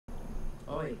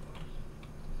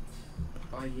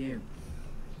are you?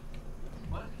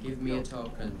 Give me a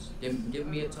tokens. Give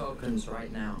me a tokens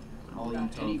right now. All you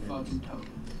tokens.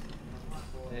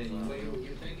 There you go.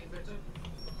 You take it, Victor?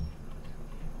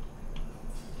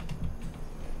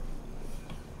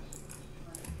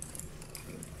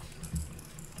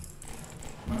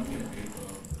 Might be a big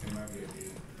it might be a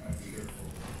big. Be careful.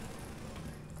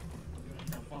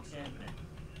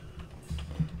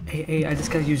 Hey, I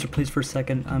just gotta use your place for a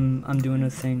second. I'm doing a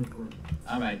thing.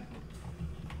 Alright.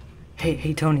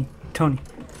 Hey, Tony,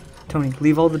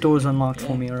 leave all the doors unlocked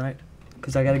for me, alright?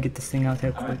 Because I gotta get this thing out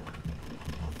there quick.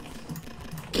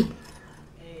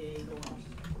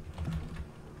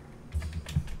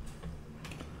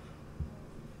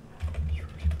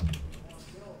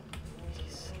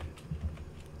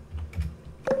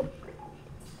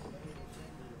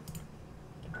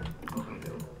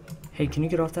 Hey, can you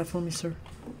get off that for me, sir?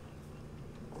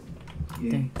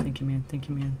 Yeah. Thank you, man. Thank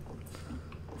you, man.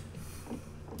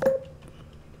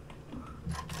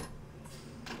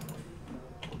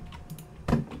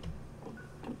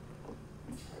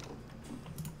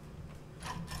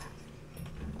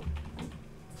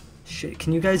 Shit,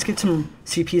 can you guys get some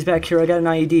CPs back here? I got an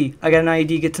IED.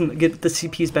 Get the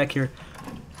CPs back here.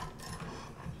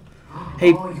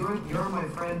 Hey. Oh, you're my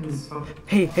friend's.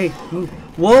 Hey, move.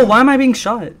 Whoa, why am I being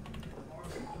shot?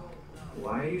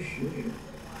 Why are you shooting?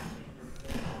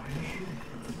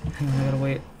 Hang on, I gotta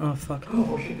wait. Oh, fuck.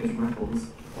 Oh shit, there's rebels.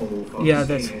 Oh, fuck. Yeah,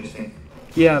 that's...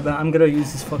 Yeah, but I'm gonna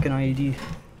use this fucking IED.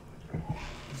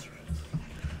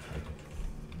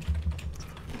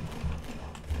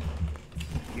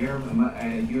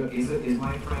 Is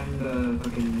my friend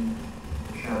fucking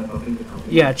Chad Buffy the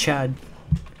company? Yeah, Chad.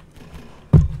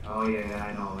 Oh yeah,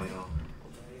 I know.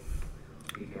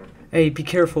 Be careful. Hey, be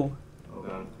careful. Oh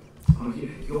god. Oh,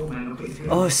 yo man, okay.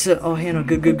 Oh, oh, Hannah,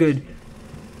 good.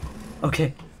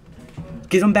 Okay.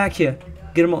 Get him back here.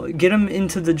 Get him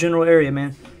into the general area,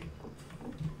 man.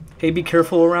 Hey, be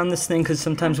careful around this thing, because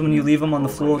sometimes when you leave them on the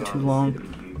floor too long...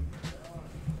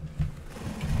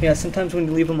 Yeah, sometimes when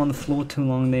you leave them on the floor too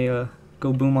long, they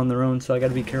go boom on their own, so I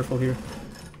gotta be careful here.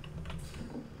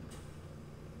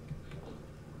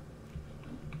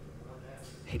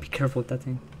 Hey, be careful with that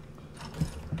thing.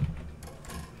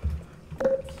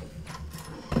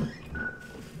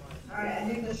 Alright, I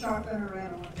think the shotgun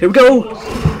around. Here we go!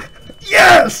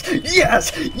 Yes!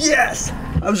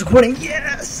 I was recording,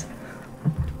 yes!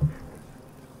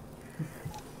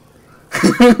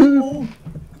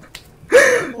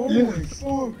 Holy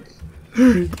fuck!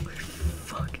 Holy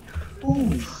fuck.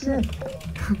 Holy shit!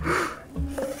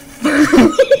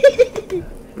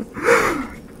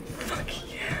 Fuck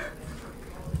yeah.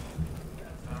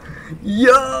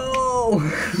 Yo!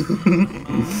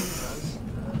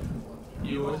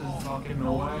 You wasn't fucking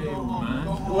away,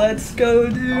 man. Let's go,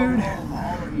 dude!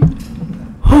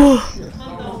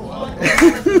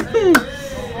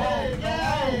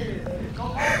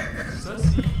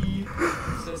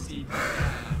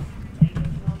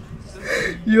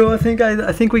 Yo, I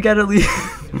think we got at least.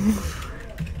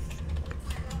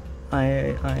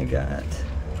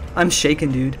 I'm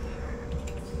shaking, dude.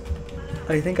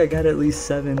 I think I got at least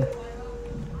 7.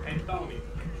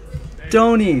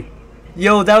 Tony,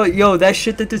 yo, that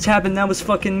shit that just happened, that was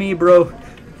fucking me, bro.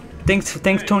 Thanks,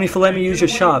 Tony, for letting me use your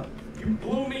shop. You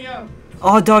blew me up.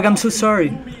 Oh, dog, I'm so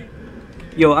sorry.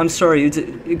 Yo, I'm sorry. It's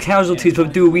casualties,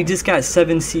 but dude, we just got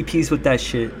 7 CPs with that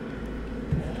shit.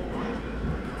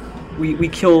 We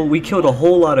killed a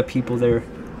whole lot of people there.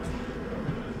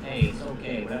 Hey, it's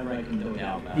okay. Whatever I can do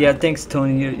now. Yeah, thanks,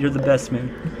 Tony. You're the best, man.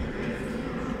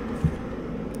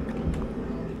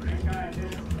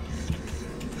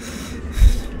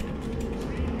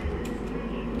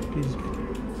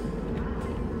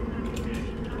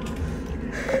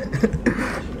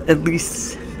 At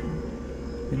least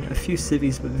a few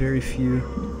civvies, but very few.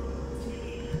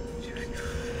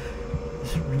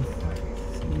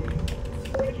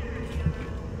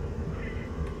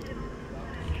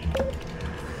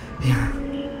 Yeah.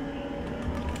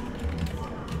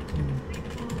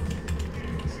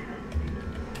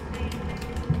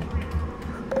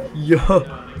 Yo.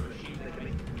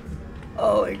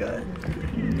 Oh my god.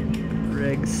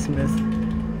 Greg Smith.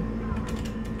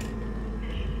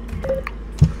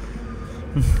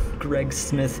 Greg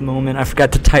Smith moment. I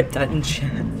forgot to type that in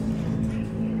chat.